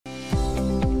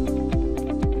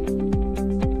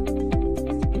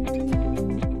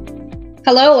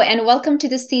Hello, and welcome to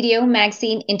the CDO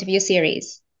Magazine interview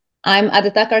series. I'm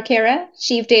Adita Karkera,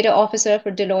 Chief Data Officer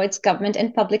for Deloitte's Government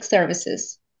and Public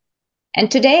Services.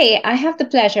 And today I have the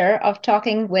pleasure of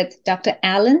talking with Dr.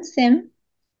 Alan Sim,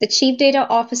 the Chief Data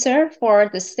Officer for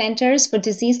the Centers for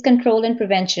Disease Control and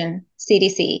Prevention,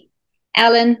 CDC.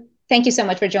 Alan, thank you so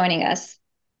much for joining us.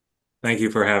 Thank you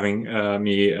for having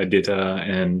me, Adita,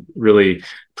 and really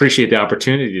appreciate the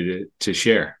opportunity to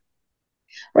share.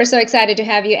 We're so excited to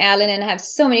have you, Alan, and I have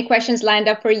so many questions lined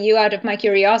up for you out of my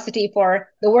curiosity for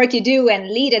the work you do and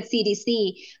lead at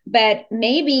CDC. But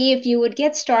maybe if you would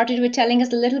get started with telling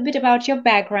us a little bit about your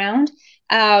background.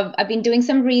 I've been doing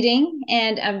some reading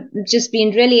and I've just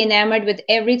been really enamored with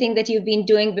everything that you've been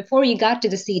doing before you got to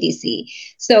the CDC.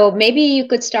 So maybe you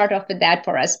could start off with that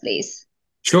for us, please.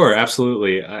 Sure,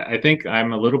 absolutely. I think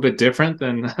I'm a little bit different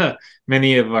than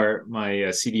many of my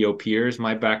CDO peers.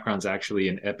 My background's actually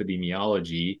in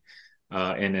epidemiology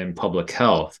and in public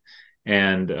health.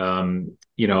 And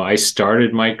I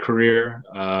started my career,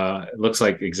 it looks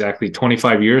like exactly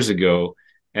 25 years ago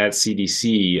at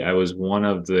CDC. I was one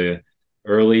of the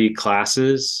early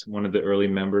classes, one of the early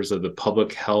members of the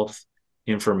Public Health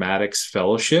Informatics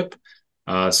Fellowship.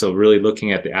 So really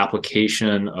looking at the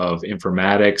application of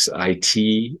informatics,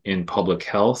 IT in public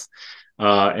health,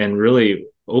 and really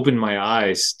opened my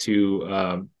eyes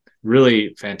to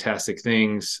really fantastic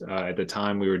things. At the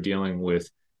time, we were dealing with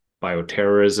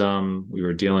bioterrorism. We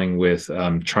were dealing with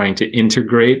trying to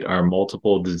integrate our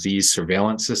multiple disease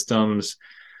surveillance systems,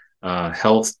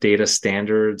 health data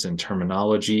standards and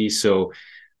terminology. So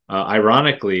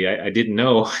ironically, I didn't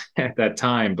know at that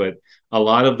time, but a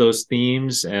lot of those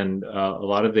themes and a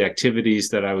lot of the activities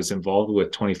that I was involved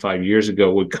with 25 years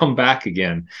ago would come back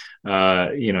again,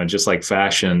 just like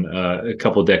fashion a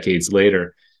couple decades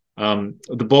later.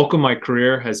 The bulk of my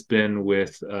career has been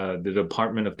with the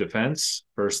Department of Defense,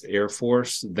 first Air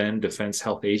Force, then Defense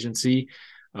Health Agency.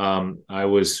 I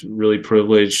was really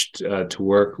privileged to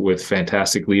work with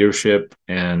fantastic leadership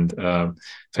and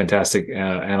fantastic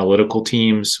analytical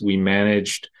teams. We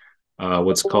managed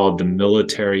what's called the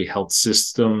Military Health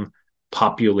System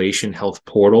Population Health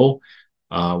Portal.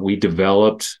 We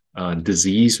developed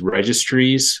disease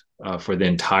registries for the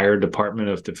entire Department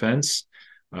of Defense,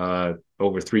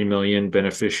 over 3 million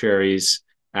beneficiaries,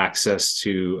 access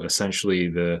to essentially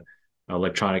the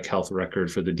electronic health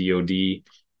record for the DoD,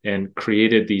 and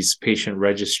created these patient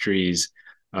registries,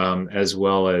 as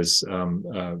well as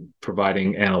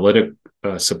providing analytic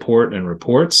support and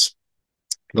reports.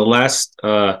 The last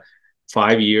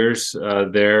 5 years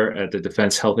there at the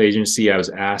Defense Health Agency, I was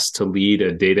asked to lead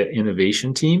a data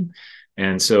innovation team.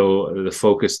 And so the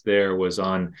focus there was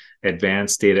on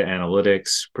advanced data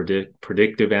analytics,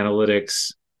 predictive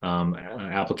analytics,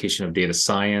 application of data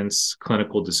science,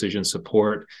 clinical decision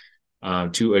support,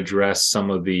 to address some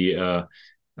of the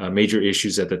major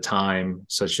issues at the time,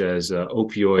 such as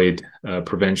opioid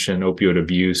prevention, opioid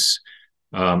abuse,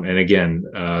 and again,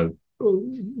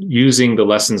 using the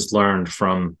lessons learned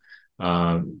from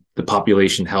the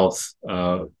population health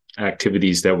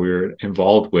activities that we were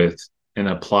involved with and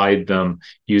applied them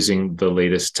using the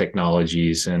latest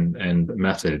technologies and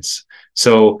methods.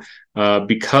 So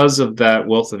because of that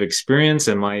wealth of experience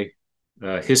and my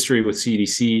history with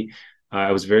CDC,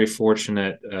 I was very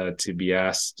fortunate to be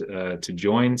asked to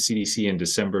join CDC in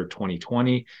December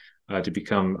 2020 to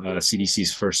become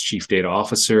CDC's first Chief Data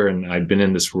Officer. And I've been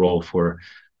in this role for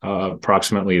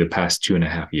approximately the past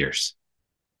 2.5 years.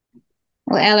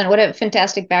 Well, Alan, what a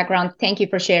fantastic background. Thank you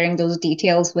for sharing those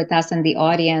details with us and the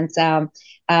audience.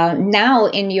 Now,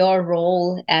 in your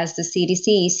role as the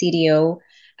CDC CDO,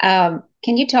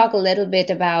 can you talk a little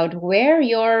bit about where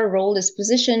your role is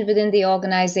positioned within the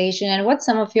organization and what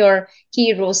some of your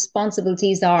key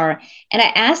responsibilities are? And I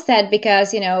ask that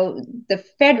because, the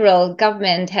federal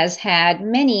government has had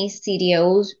many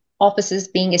CDOs offices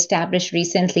being established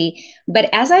recently. But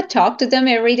as I talk to them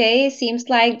every day, it seems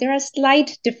like there are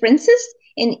slight differences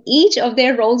in each of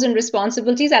their roles and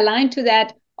responsibilities aligned to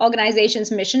that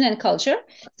organization's mission and culture.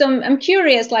 So I'm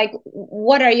curious, like,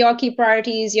 what are your key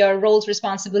priorities, your roles,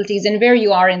 responsibilities, and where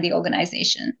you are in the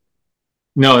organization?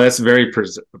 No, that's very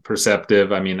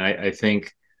perceptive. I mean, I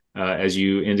think, as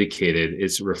you indicated,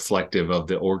 it's reflective of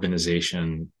the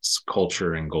organization's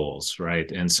culture and goals, right?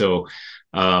 And so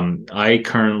I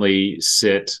currently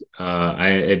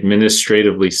I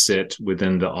administratively sit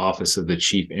within the Office of the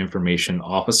Chief Information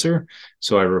Officer.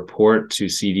 So I report to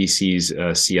CDC's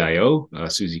CIO,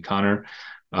 Susie Connor.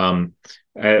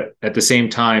 At the same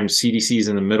time, CDC is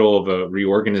in the middle of a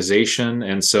reorganization.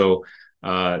 And so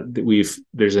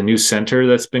There's a new center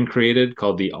that's been created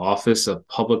called the Office of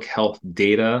Public Health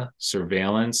Data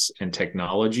Surveillance and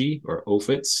Technology, or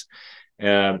OFITS.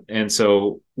 And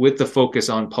so with the focus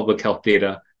on public health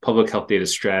data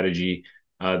strategy,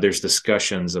 there's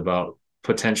discussions about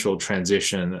potential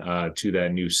transition to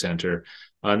that new center.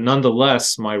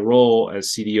 Nonetheless, my role as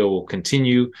CDO will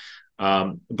continue.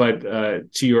 But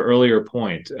to your earlier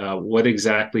point, what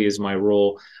exactly is my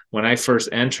role? When I first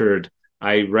entered,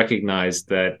 I recognized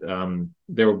that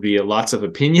there will be lots of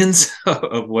opinions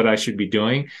of what I should be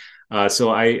doing.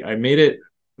 So I made it,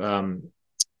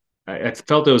 I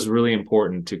felt it was really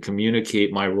important to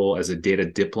communicate my role as a data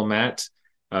diplomat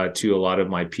to a lot of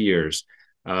my peers.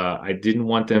 I didn't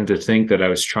want them to think that I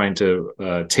was trying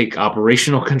to take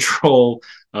operational control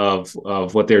of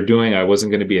what they're doing. I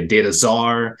wasn't going to be a data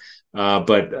czar,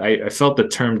 but I felt the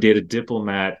term data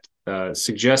diplomat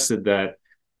suggested that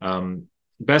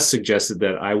best suggested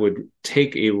that I would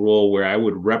take a role where I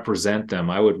would represent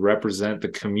them. I would represent the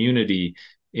community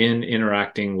in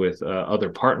interacting with other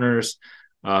partners,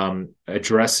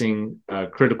 addressing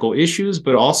critical issues,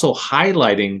 but also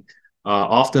highlighting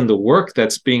often the work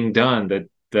that's being done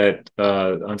that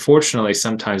unfortunately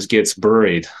sometimes gets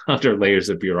buried under layers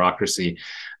of bureaucracy.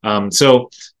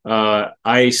 So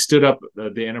I stood up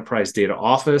the Enterprise Data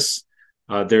Office.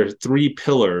 There are three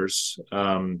pillars,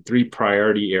 three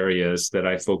priority areas that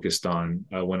I focused on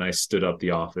when I stood up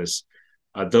the office.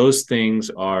 Those things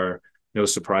are, no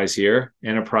surprise here,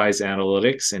 enterprise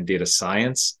analytics and data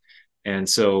science. And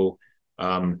so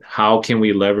how can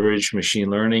we leverage machine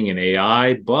learning and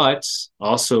AI, but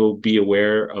also be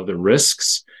aware of the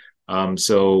risks?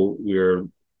 So we're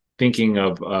thinking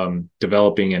of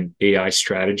developing an AI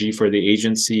strategy for the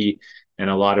agency. And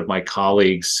a lot of my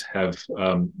colleagues have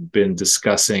been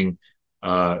discussing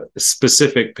a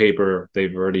specific paper.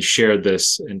 They've already shared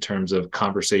this in terms of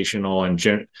conversational and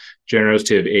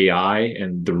generative AI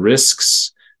and the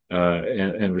risks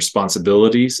and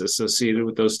responsibilities associated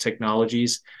with those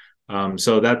technologies.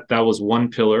 So that was one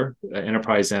pillar,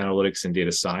 enterprise analytics and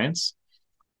data science.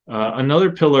 Another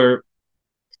pillar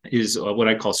is what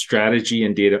I call strategy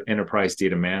and enterprise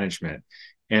data management.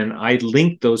 And I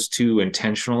link those two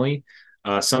intentionally.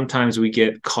 Sometimes we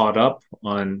get caught up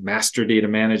on master data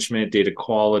management, data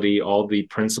quality, all the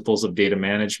principles of data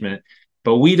management,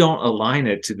 but we don't align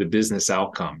it to the business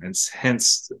outcome, and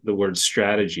hence the word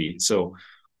strategy. So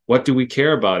what do we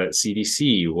care about at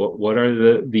CDC? What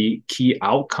are the key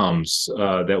outcomes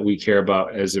that we care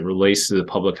about as it relates to the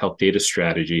public health data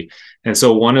strategy? And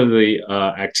so one of the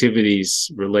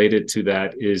activities related to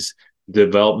that is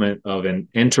development of an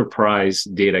enterprise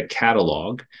data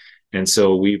catalog. And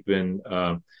so we've been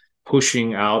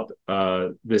pushing out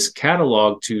this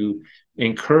catalog to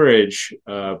encourage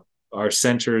our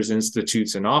centers,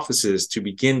 institutes, and offices to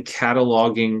begin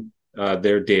cataloging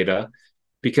their data,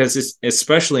 because it's,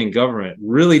 especially in government,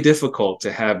 really difficult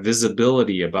to have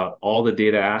visibility about all the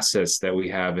data assets that we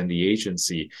have in the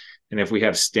agency. And if we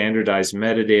have standardized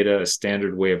metadata, a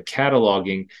standard way of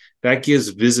cataloging, that gives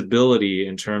visibility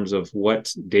in terms of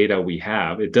what data we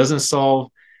have. It doesn't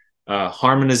solve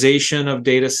harmonization of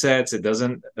data sets. It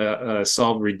doesn't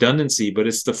solve redundancy, but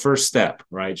it's the first step,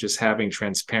 right? Just having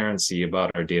transparency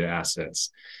about our data assets.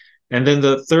 And then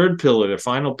the third pillar, the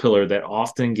final pillar that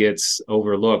often gets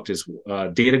overlooked, is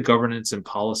data governance and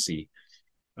policy.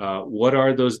 What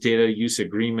are those data use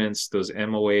agreements, those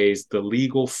MOAs, the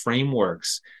legal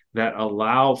frameworks that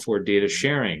allow for data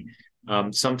sharing?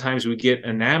 Sometimes we get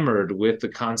enamored with the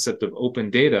concept of open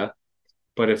data,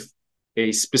 but if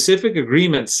a specific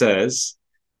agreement says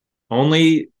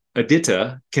only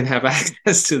Adita can have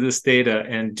access to this data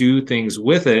and do things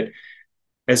with it,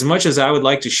 as much as I would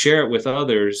like to share it with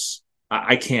others,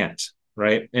 I can't,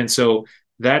 right? And so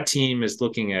that team is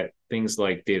looking at things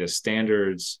like data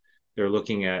standards. They're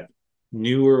looking at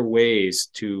newer ways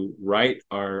to write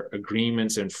our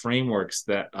agreements and frameworks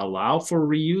that allow for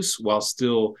reuse while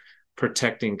still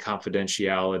protecting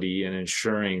confidentiality and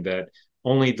ensuring that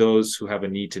only those who have a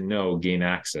need to know gain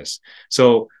access.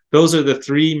 So those are the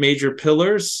three major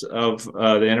pillars of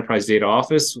the Enterprise Data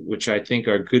Office, which I think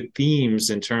are good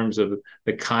themes in terms of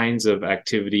the kinds of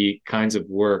activity, kinds of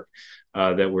work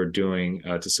that we're doing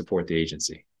to support the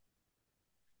agency.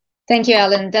 Thank you,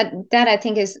 Alan. That I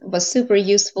think was super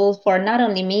useful for not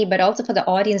only me, but also for the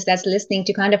audience that's listening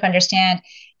to kind of understand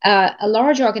a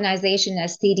large organization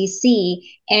as CDC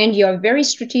and your very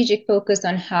strategic focus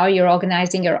on how you're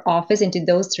organizing your office into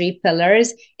those three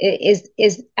pillars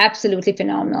is absolutely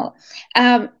phenomenal.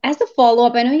 As a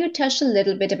follow-up, I know you touched a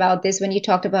little bit about this when you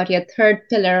talked about your third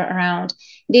pillar around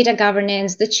data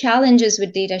governance, the challenges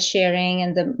with data sharing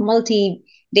and the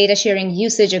data sharing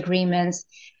usage agreements.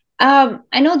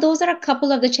 I know those are a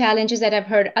couple of the challenges that I've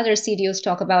heard other CDOs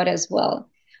talk about as well.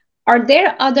 Are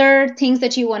there other things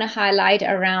that you want to highlight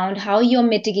around how you're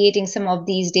mitigating some of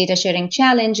these data sharing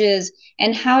challenges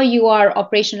and how you are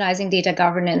operationalizing data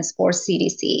governance for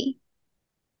CDC?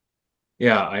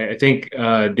 Yeah, I think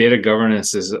data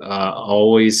governance is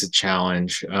always a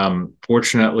challenge.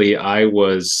 Fortunately, I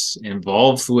was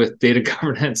involved with data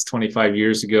governance 25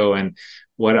 years ago, and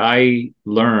what I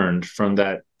learned from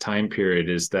that time period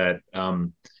is that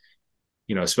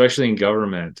especially in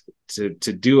government, to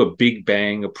do a big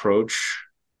bang approach,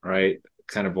 right?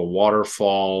 Kind of a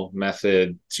waterfall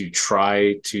method to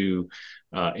try to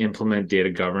implement data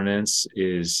governance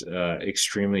is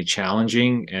extremely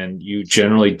challenging, and you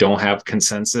generally don't have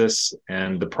consensus,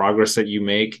 and the progress that you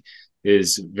make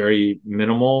is very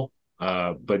minimal,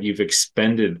 but you've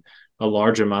expended a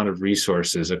large amount of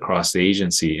resources across the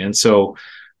agency. And so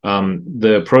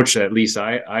the approach that at least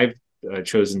I've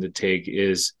chosen to take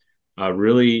is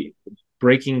really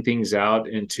breaking things out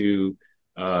into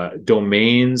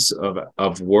domains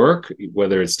of work,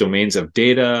 whether it's domains of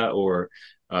data or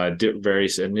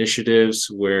various initiatives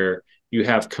where you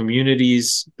have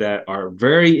communities that are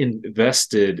very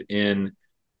invested in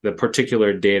the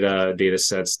particular data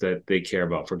sets that they care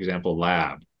about. For example,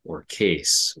 lab or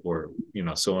case or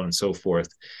so on and so forth.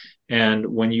 And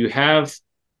when you have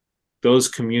those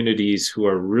communities who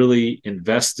are really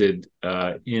invested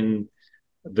in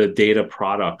the data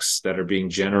products that are being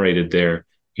generated there,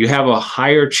 you have a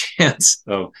higher chance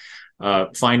of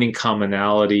finding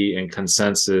commonality and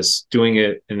consensus, doing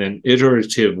it in an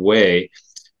iterative way.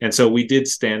 And so we did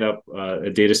stand up a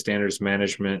data standards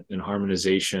management and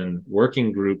harmonization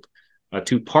working group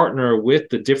to partner with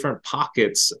the different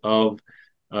pockets of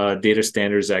data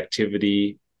standards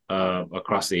activity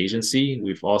across the agency.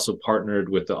 We've also partnered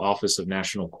with the Office of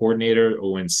National Coordinator,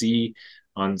 ONC,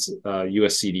 on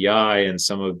US CDI and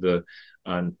some of the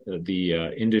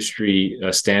industry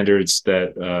standards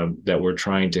that we're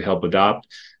trying to help adopt.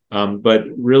 But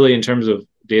really, in terms of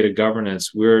data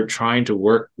governance, we're trying to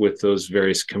work with those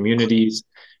various communities.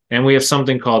 And we have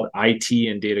something called IT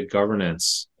and data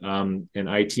governance. And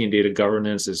IT and data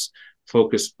governance is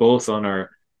focused both on our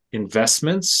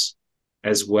investments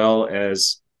as well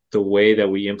as the way that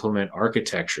we implement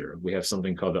architecture. We have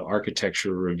something called the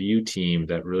architecture review team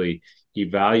that really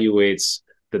evaluates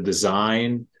the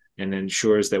design and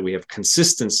ensures that we have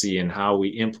consistency in how we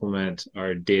implement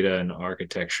our data and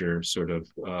architecture sort of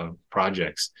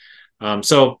projects.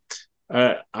 So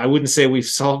I wouldn't say we've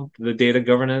solved the data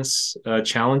governance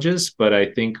challenges, but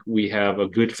I think we have a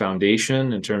good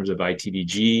foundation in terms of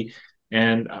ITDG.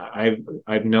 And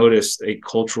I've noticed a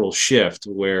cultural shift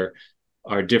where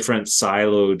our different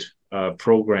siloed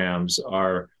programs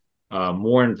are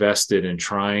more invested in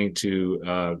trying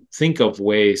to think of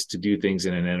ways to do things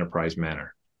in an enterprise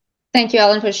manner. Thank you,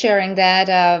 Alan, for sharing that.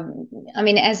 I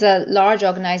mean, as a large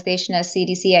organization as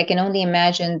CDC, I can only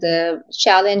imagine the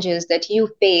challenges that you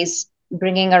face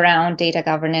bringing around data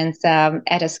governance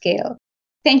at a scale.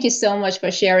 Thank you so much for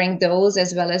sharing those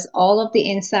as well as all of the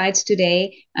insights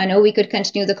today. I know we could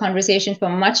continue the conversation for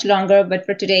much longer, but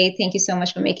for today, thank you so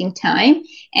much for making time.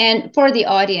 And for the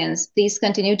audience, please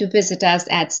continue to visit us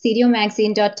at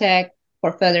cdomagazine.tech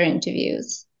for further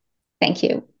interviews. Thank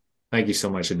you. Thank you so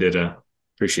much, Adita.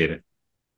 Appreciate it.